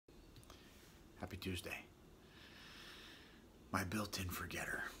Happy Tuesday. My built-in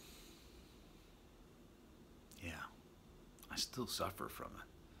forgetter. Yeah, I still suffer from it.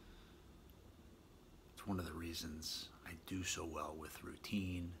 It's one of the reasons I do so well with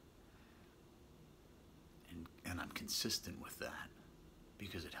routine, and I'm consistent with that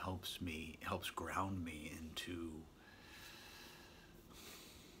because it helps ground me into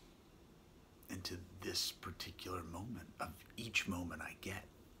this particular moment of each moment I get.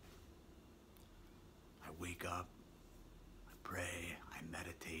 I wake up, I pray, I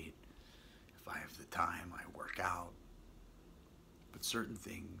meditate. If I have the time, I work out. But certain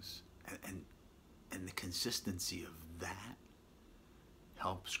things, and the consistency of that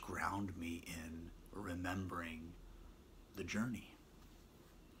helps ground me in remembering the journey.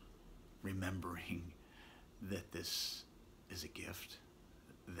 Remembering that this is a gift,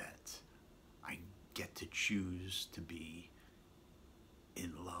 that I get to choose to be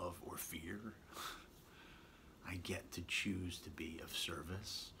in love or fear. I get to choose to be of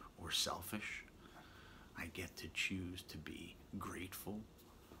service or selfish. I get to choose to be grateful.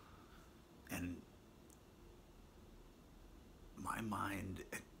 And my mind,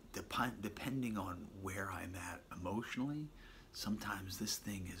 depending on where I'm at emotionally, sometimes this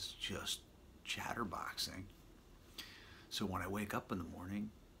thing is just chatterboxing. So when I wake up in the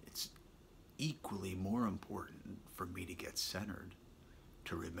morning, it's equally more important for me to get centered,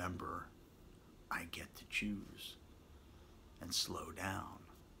 to remember I get to choose and slow down.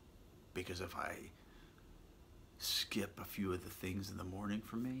 Because if I skip a few of the things in the morning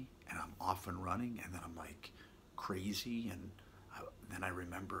for me and I'm off and running and then I'm like crazy and then I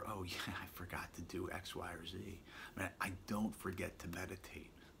remember, oh yeah, I forgot to do X, Y, or Z. I mean, I don't forget to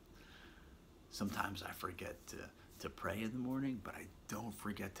meditate. Sometimes I forget to pray in the morning, but I don't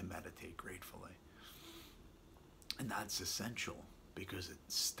forget to meditate gratefully. And that's essential because it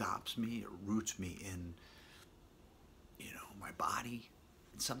stops me, it roots me in, my body.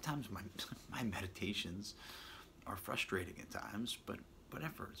 And sometimes my meditations are frustrating at times, but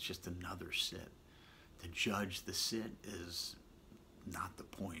whatever, it's just another sit. To judge the sit is not the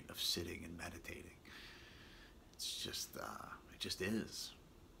point of sitting and meditating. It's just, it just is.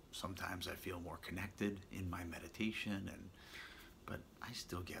 Sometimes I feel more connected in my meditation, but I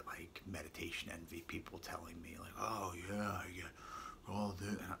still get like meditation envy, people telling me like, oh yeah, I get all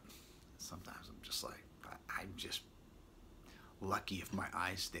this. Sometimes I'm just like, I'm just lucky if my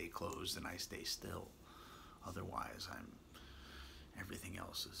eyes stay closed and I stay still. Otherwise, everything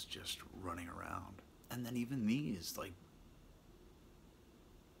else is just running around. And then even these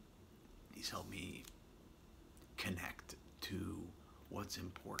help me connect to what's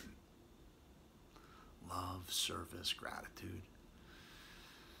important. Love, service, gratitude.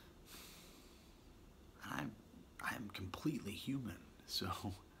 And I am completely human. So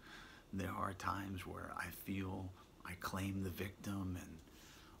there are times where I feel I claim the victim and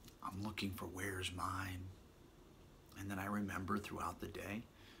I'm looking for where's mine. And then I remember throughout the day,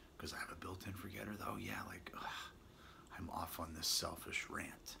 because I have a built-in forgetter, that, oh yeah, I'm off on this selfish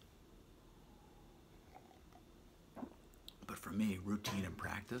rant. But for me, routine and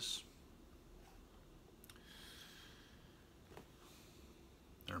practice,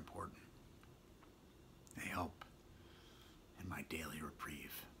 they're important. They help in my daily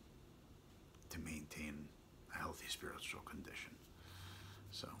reprieve to maintain a healthy spiritual condition.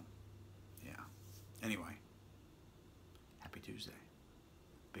 So, yeah. Anyway, happy Tuesday.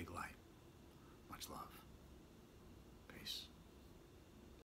 Big light. Much love.